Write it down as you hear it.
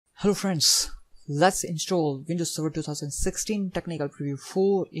Hello friends, let's install Windows Server 2016 Technical Preview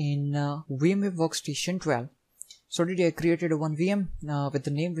 4 in VMware Workstation 12. So already I created one VM with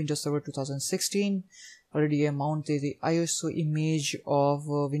the name Windows Server 2016. Already I mounted the ISO image of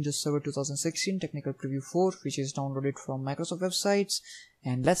Windows Server 2016 Technical Preview 4, which is downloaded from Microsoft websites,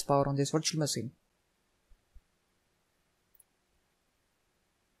 and let's power on this virtual machine.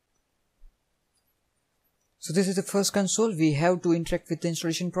 So this is the first console. We have to interact with the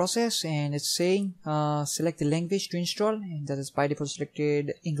installation process, and it's saying select the language to install, and that is by default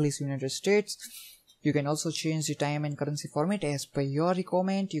selected English United States. You can also change the time and currency format as per your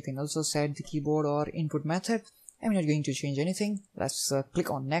requirement. You can also set the keyboard or input method. I'm not going to change anything. Let's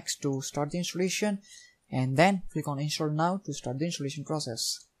click on next to start the installation, and then click on install now to start the installation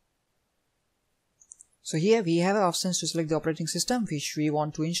process. So here we have options to select the operating system which we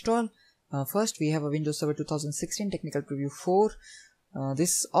want to install. First, we have a Windows Server 2016 Technical Preview 4.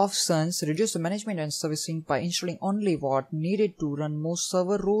 These options reduce the management and servicing by installing only what needed to run most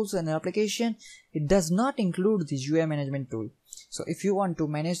server roles and application. It does not include the UI management tool. So if you want to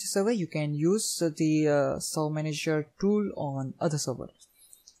manage the server, you can use the Server Manager tool on other server.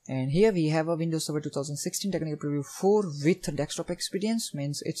 And here we have a Windows Server 2016 Technical Preview 4 with desktop experience,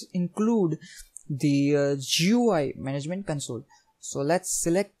 means it include the GUI management console. So let's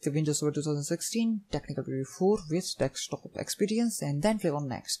select the Windows Server 2016 Technical Preview 4 with desktop experience, and then click on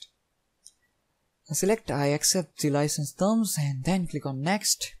next. Select I accept the license terms, and then click on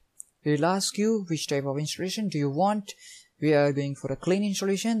next. It will ask you which type of installation do you want. We are going for a clean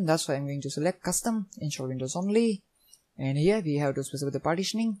installation, that's why I'm going to select custom, install Windows only. And here we have to specify the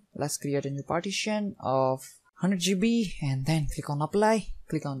partitioning. Let's create a new partition of 100 GB, and then click on apply.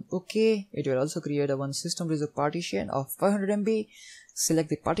 Click on OK. It will also create a one system reserved partition of 500 MB. Select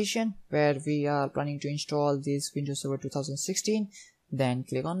the partition where we are planning to install this Windows Server 2016. Then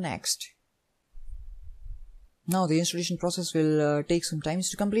click on next. Now the installation process will take some time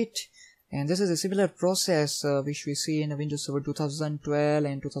to complete. And this is a similar process which we see in the Windows Server 2012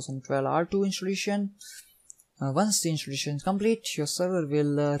 and 2012 R2 installation. Once the installation is complete, your server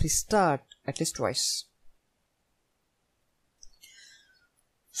will restart at least twice.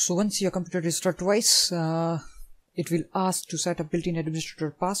 So once your computer restarts twice, it will ask to set a built-in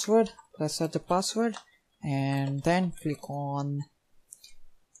administrator password. Let's set the password and then click on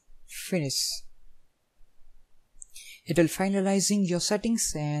finish. It will finalizing your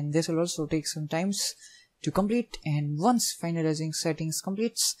settings, and this will also take some time to complete. And once finalizing settings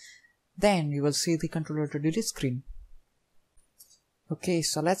completes, then you will see the controller to delete screen. Okay,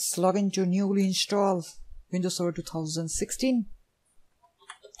 so let's log into newly installed Windows Server 2016.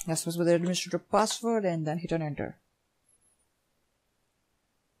 Let's specify the administrator password and then hit on enter.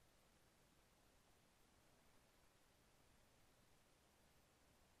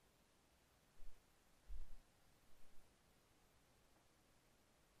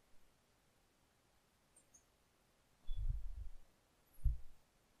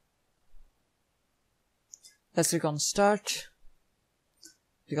 Let's click on start,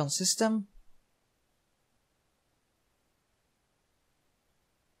 click on system.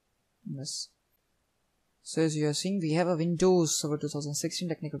 Yes. So as you are seeing, we have a Windows Server 2016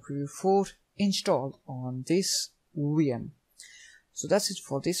 Technical Preview 4 installed on this VM. So that's it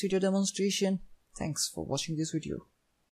for this video demonstration. Thanks for watching this video.